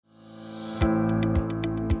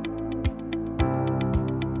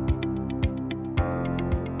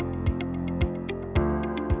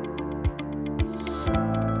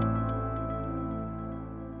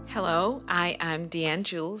Deanne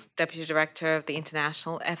Jules, Deputy Director of the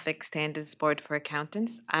International Ethics Standards Board for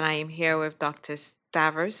Accountants, and I am here with Dr.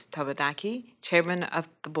 Stavros Tabadaki, Chairman of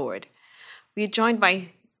the Board. We are joined by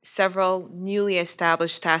several newly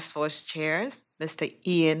established task force chairs, Mr.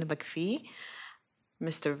 Ian McPhee,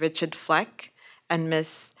 Mr. Richard Fleck, and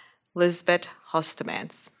Ms. Lisbeth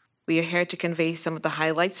Hostemans. We are here to convey some of the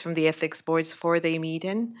highlights from the Ethics Board's four-day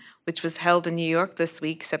meeting, which was held in New York this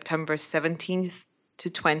week, September 17th to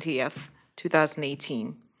 20th,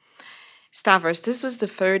 2018. Stavros, this was the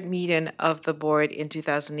third meeting of the board in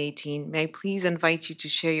 2018. May I please invite you to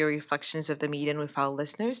share your reflections of the meeting with our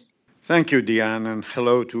listeners? Thank you, Deanne, and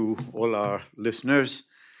hello to all our listeners.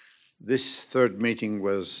 This third meeting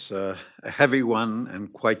was a heavy one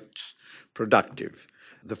and quite productive.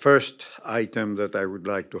 The first item that I would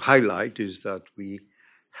like to highlight is that we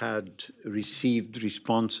had received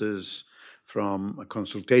responses from a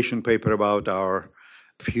consultation paper about our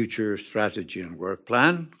future strategy and work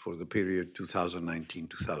plan for the period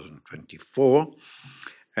 2019-2024.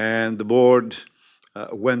 And the board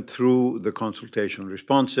went through the consultation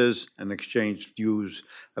responses and exchanged views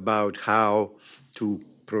about how to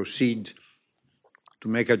proceed to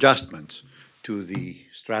make adjustments to the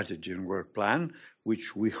strategy and work plan,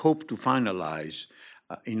 which we hope to finalize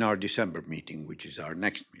in our December meeting, which is our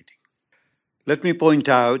next meeting. Let me point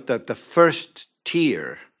out that the first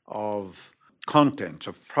tier of contents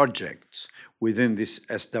of projects within this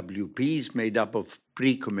SWP is made up of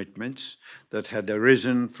pre-commitments that had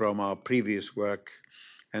arisen from our previous work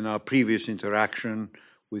and our previous interaction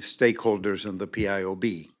with stakeholders and the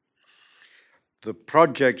PIOB. The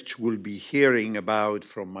projects we'll be hearing about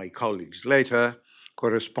from my colleagues later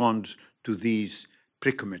correspond to these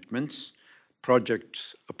pre-commitments,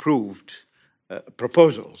 projects approved,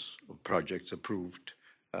 proposals of projects approved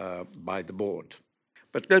by the board.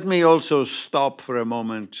 But let me also stop for a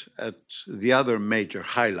moment at the other major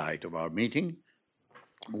highlight of our meeting,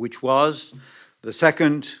 which was the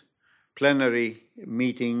second plenary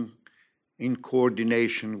meeting in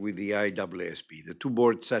coordination with the IAASB. The two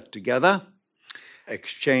boards sat together,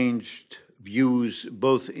 exchanged views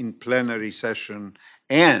both in plenary session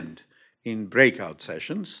and in breakout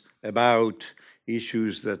sessions about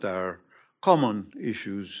issues that are common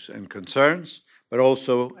issues and concerns, but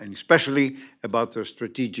also and especially about their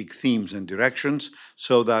strategic themes and directions,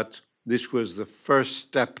 so that this was the first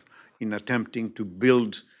step in attempting to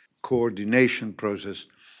build coordination process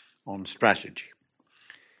on strategy.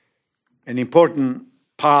 An important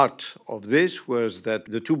part of this was that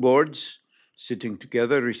the two boards sitting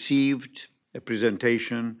together received a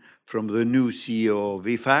presentation from the new CEO of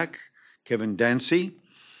IFAC, Kevin Dancy,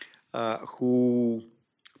 who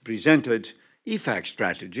presented IFAC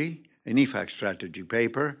strategy, an IFAC strategy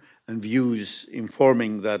paper, and views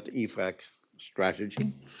informing that IFAC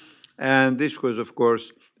strategy. And this was, of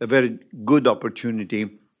course, a very good opportunity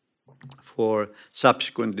for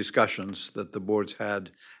subsequent discussions that the boards had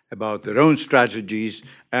about their own strategies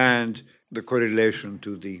and the correlation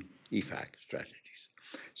to the IFAC strategies.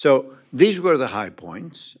 So these were the high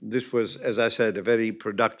points. This was, as I said, a very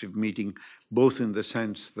productive meeting, both in the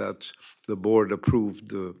sense that the board approved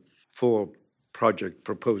the 4 project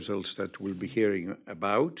proposals that we'll be hearing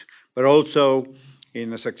about, but also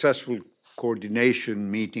in a successful coordination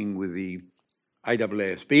meeting with the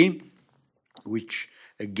IAASB, which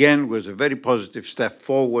again was a very positive step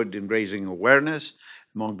forward in raising awareness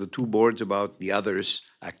among the two boards about the others'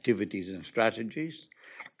 activities and strategies.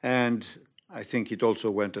 And I think it also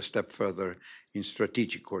went a step further in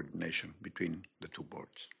strategic coordination between the two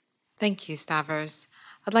boards. Thank you, Stavros.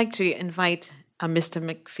 I'd like to invite Mr.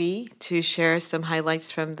 McPhee to share some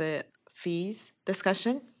highlights from the fees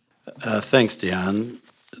discussion. Thanks, Deanne.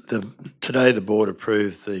 Today the board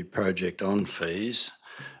approved the project on fees.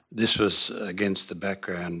 This was against the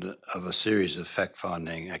background of a series of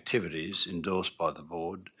fact-finding activities endorsed by the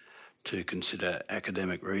board to consider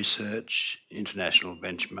academic research, international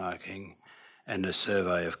benchmarking, and a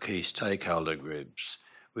survey of key stakeholder groups,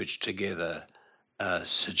 which together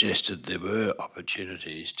suggested there were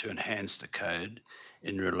opportunities to enhance the code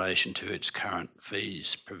in relation to its current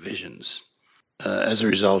fees provisions. As a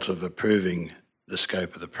result of approving the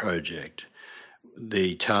scope of the project,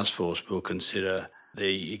 the task force will consider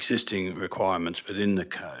the existing requirements within the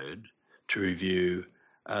code to review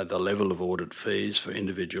the level of audit fees for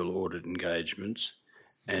individual audit engagements,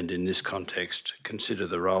 and in this context, consider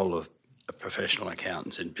the role of professional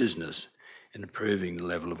accountants in business in approving the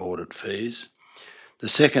level of audit fees. The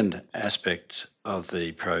second aspect of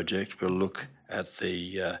the project will look at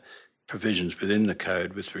the provisions within the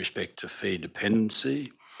code with respect to fee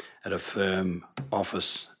dependency at a firm,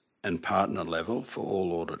 office and partner level for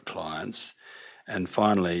all audit clients, And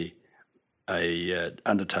finally,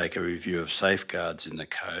 undertake a review of safeguards in the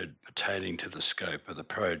code pertaining to the scope of the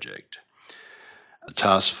project. The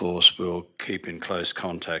task force will keep in close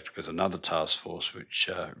contact with another task force, which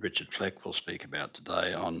Richard Fleck will speak about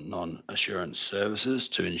today, on non-assurance services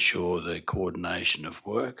to ensure the coordination of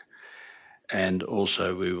work. And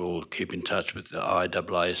also we will keep in touch with the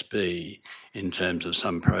IAASB in terms of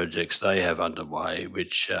some projects they have underway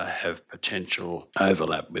which have potential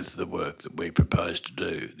overlap with the work that we propose to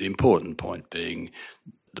do. The important point being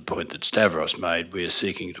the point that Stavros made: we are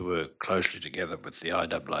seeking to work closely together with the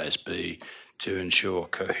IAASB to ensure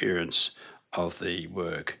coherence of the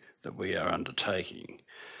work that we are undertaking.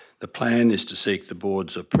 The plan is to seek the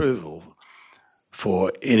board's approval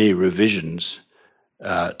for any revisions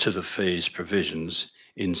to the fees provisions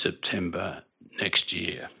in September next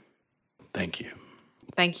year. Thank you.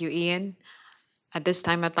 Thank you, Ian. At this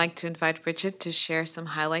time, I'd like to invite Richard to share some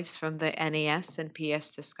highlights from the NAS and PS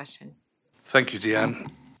discussion. Thank you, Deanne.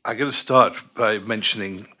 I'm going to start by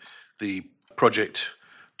mentioning the project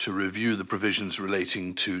to review the provisions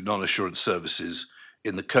relating to non-assurance services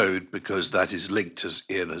in the code, because that is linked, as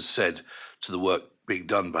Ian has said, to the work being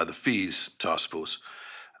done by the fees task force.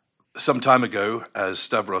 Some time ago, as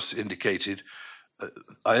Stavros indicated,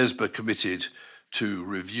 IASB committed to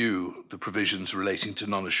review the provisions relating to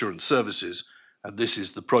non-assurance services, and this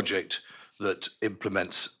is the project that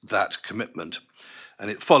implements that commitment. And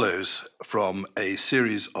it follows from a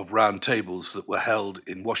series of roundtables that were held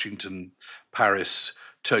in Washington, Paris,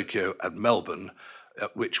 Tokyo, and Melbourne,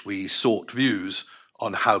 at which we sought views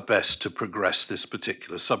on how best to progress this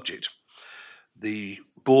particular subject. The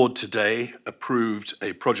board today approved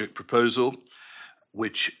a project proposal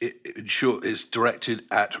which is directed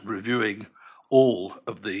at reviewing all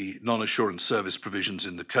of the non-assurance service provisions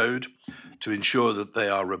in the code to ensure that they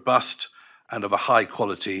are robust and of a high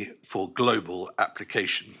quality for global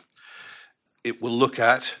application. It will look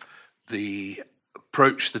at the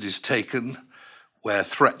approach that is taken where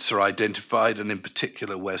threats are identified, and in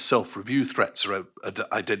particular where self-review threats are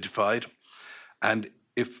identified, and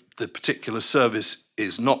if the particular service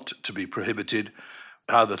is not to be prohibited,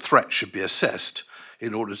 how the threat should be assessed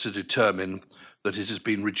in order to determine that it has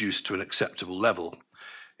been reduced to an acceptable level.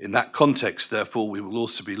 In that context, therefore, we will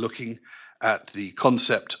also be looking at the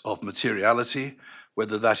concept of materiality,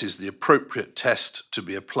 whether that is the appropriate test to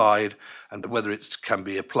be applied and whether it can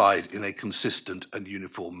be applied in a consistent and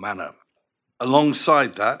uniform manner.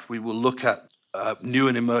 Alongside that, we will look at new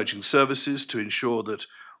and emerging services to ensure that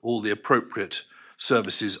all the appropriate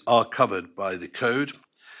services are covered by the code,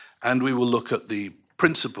 and we will look at the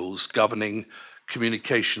principles governing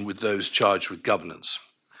communication with those charged with governance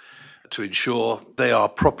to ensure they are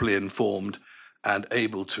properly informed and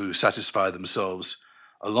able to satisfy themselves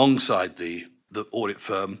alongside the audit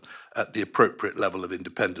firm at the appropriate level of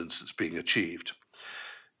independence that's being achieved.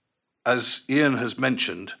 As Ian has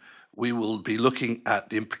mentioned, we will be looking at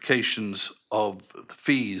the implications of the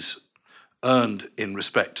fees earned in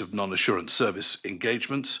respect of non-assurance service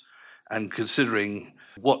engagements and considering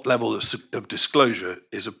what level of disclosure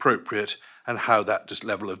is appropriate and how that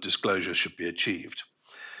level of disclosure should be achieved.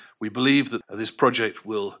 We believe that this project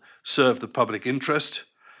will serve the public interest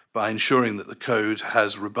by ensuring that the code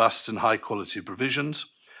has robust and high quality provisions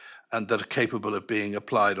and that are capable of being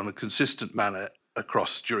applied on a consistent manner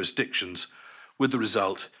across jurisdictions, with the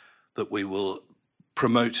result that we will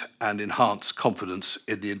promote and enhance confidence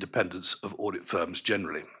in the independence of audit firms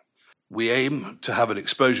generally. We aim to have an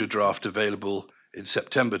exposure draft available in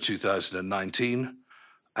September 2019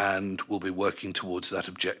 and will be working towards that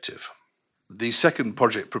objective. The second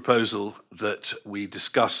project proposal that we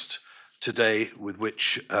discussed today, with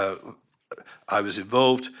which I was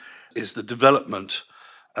involved, is the development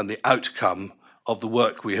and the outcome of the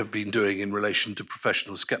work we have been doing in relation to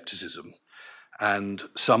professional skepticism. And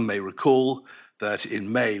some may recall that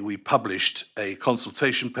in May we published a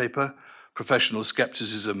consultation paper, Professional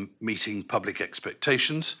Skepticism Meeting Public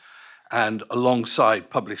Expectations, and alongside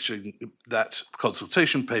publishing that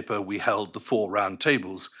consultation paper, we held the 4 round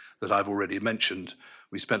tables that I've already mentioned.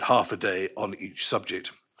 We spent half a day on each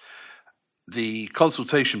subject. The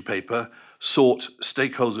consultation paper sought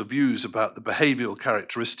stakeholder views about the behavioral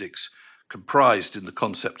characteristics comprised in the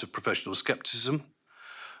concept of professional skepticism,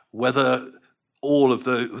 whether all of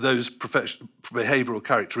those behavioral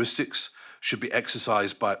characteristics should be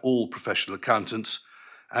exercised by all professional accountants,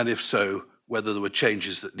 and if so, whether there were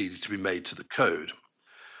changes that needed to be made to the code.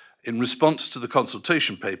 In response to the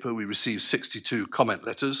consultation paper, we received 62 comment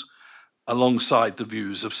letters alongside the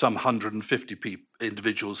views of some 150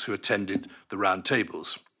 individuals who attended the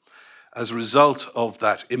roundtables. As a result of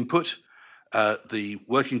that input, the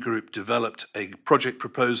working group developed a project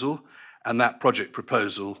proposal, and that project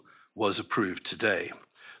proposal was approved today.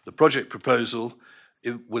 The project proposal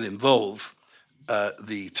will involve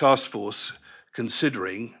the task force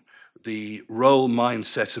considering the role,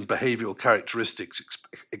 mindset, and behavioral characteristics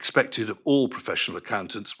expected of all professional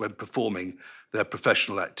accountants when performing their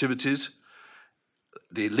professional activities,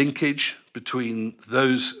 the linkage between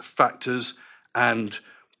those factors and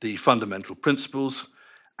the fundamental principles,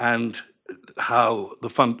 and how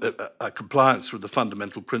the compliance with the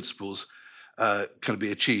fundamental principles can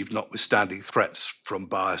be achieved notwithstanding threats from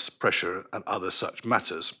bias, pressure, and other such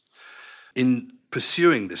matters. In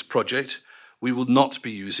pursuing this project, we will not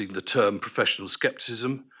be using the term professional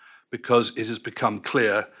skepticism because it has become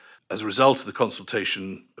clear as a result of the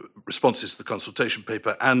consultation responses to the consultation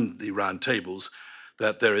paper and the round tables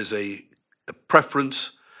that there is a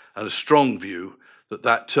preference and a strong view that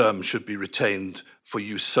that term should be retained for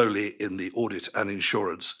use solely in the audit and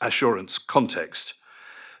assurance context.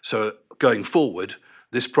 So going forward,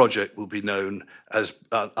 this project will be known as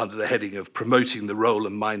under the heading of promoting the role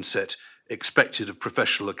and mindset expected of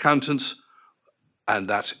professional accountants, and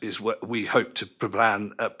that is what we hope to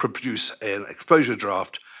produce an exposure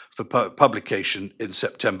draft for publication in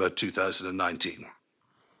September 2019.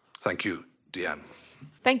 Thank you, Deanne.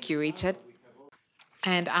 Thank you, Richard.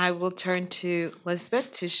 And I will turn to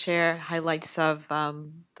Elizabeth to share highlights of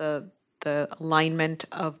the alignment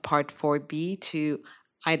of Part 4B to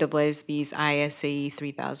IASB's ISAE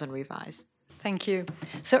 3000 revised. Thank you.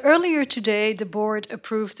 So earlier today, the board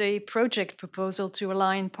approved a project proposal to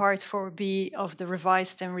align Part 4B of the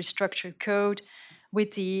revised and restructured code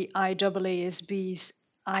with the IAASB's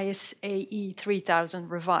ISAE 3000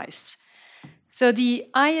 revised. So the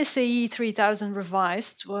ISAE 3000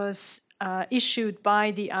 revised was issued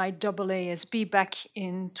by the IAASB back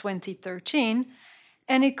in 2013,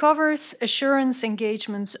 and it covers assurance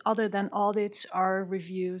engagements other than audits or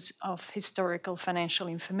reviews of historical financial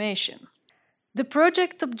information. The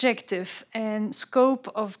project objective and scope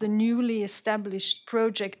of the newly established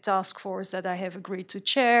project task force that I have agreed to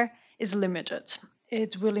chair is limited.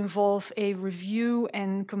 It will involve a review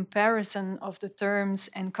and comparison of the terms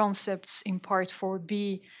and concepts in Part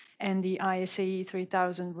 4B and the ISAE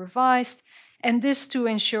 3000 revised, and this to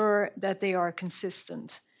ensure that they are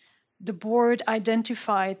consistent. The board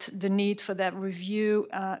identified the need for that review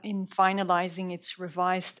in finalizing its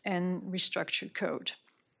revised and restructured code.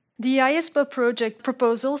 The IASBA project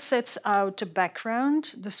proposal sets out the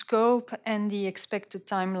background, the scope, and the expected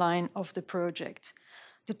timeline of the project.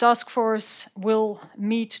 The task force will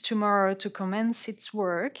meet tomorrow to commence its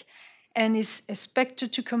work and is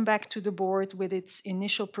expected to come back to the board with its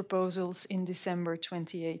initial proposals in December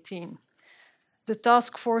 2018. The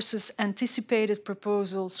task force's anticipated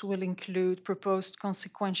proposals will include proposed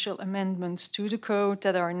consequential amendments to the code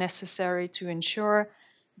that are necessary to ensure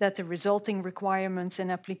that the resulting requirements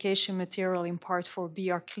and application material in Part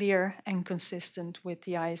 4B are clear and consistent with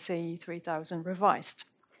the ISAE 3000 revised.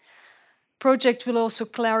 Project will also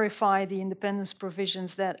clarify the independence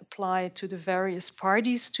provisions that apply to the various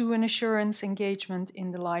parties to an assurance engagement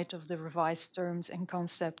in the light of the revised terms and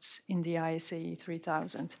concepts in the ISAE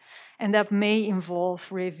 3000, and that may involve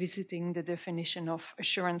revisiting the definition of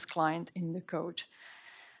assurance client in the code.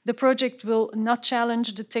 The project will not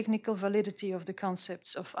challenge the technical validity of the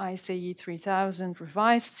concepts of ISAE 3000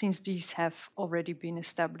 revised, since these have already been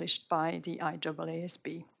established by the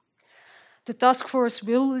IAASB. The task force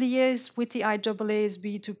will liaise with the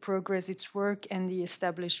IAASB to progress its work, and the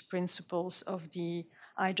established principles of the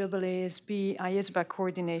IAASB IASBA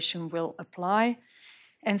coordination will apply.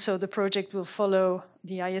 And so the project will follow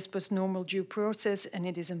the IASBA's normal due process, and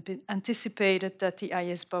it is anticipated that the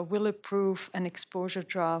IASBA will approve an exposure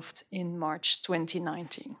draft in March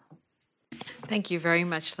 2019. Thank you very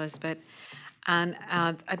much, Elizabeth. And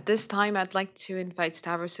at this time, I'd like to invite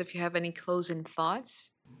Stavros if you have any closing thoughts.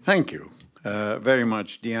 Thank you very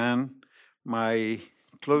much, Deanne. My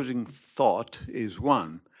closing thought is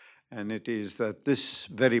one, and it is that this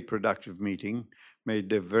very productive meeting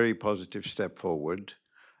made a very positive step forward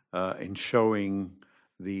in showing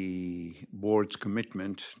the board's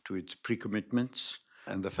commitment to its pre-commitments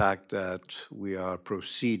and the fact that we are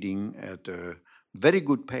proceeding at a very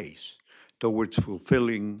good pace towards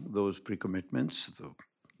fulfilling those pre-commitments, the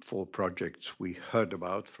 4 projects we heard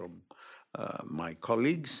about from my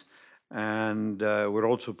colleagues. And we're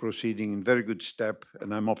also proceeding in very good step,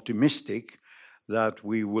 and I'm optimistic that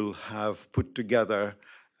we will have put together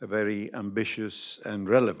a very ambitious and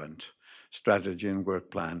relevant strategy and work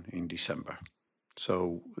plan in December.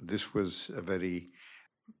 So this was a very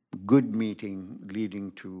good meeting,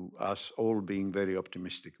 leading to us all being very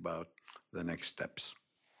optimistic about the next steps.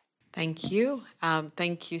 Thank you.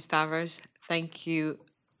 Thank you, Stavros. Thank you,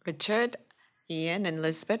 Richard, Ian, and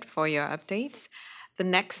Lisbeth for your updates. The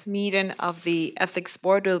next meeting of the Ethics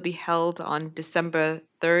Board will be held on December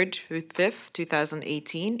 3rd through 5th,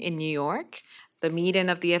 2018 in New York. The meeting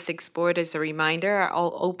of the Ethics Board, as a reminder, are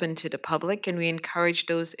all open to the public, and we encourage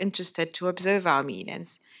those interested to observe our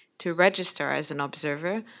meetings. To register as an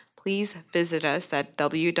observer, please visit us at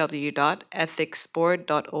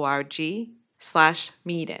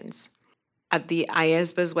www.ethicsboard.org/meetings. At the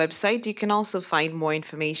IESBA's website, you can also find more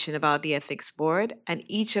information about the Ethics Board and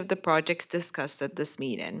each of the projects discussed at this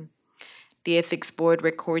meeting. The Ethics Board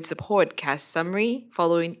records a podcast summary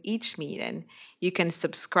following each meeting. You can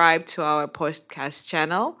subscribe to our podcast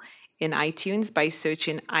channel in iTunes by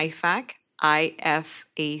searching IFAC,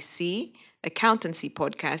 IFAC, Accountancy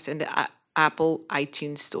Podcast in the Apple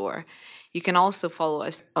iTunes Store. You can also follow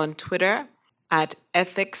us on Twitter at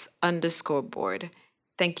ethics_board.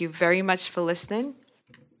 Thank you very much for listening.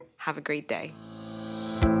 Have a great day.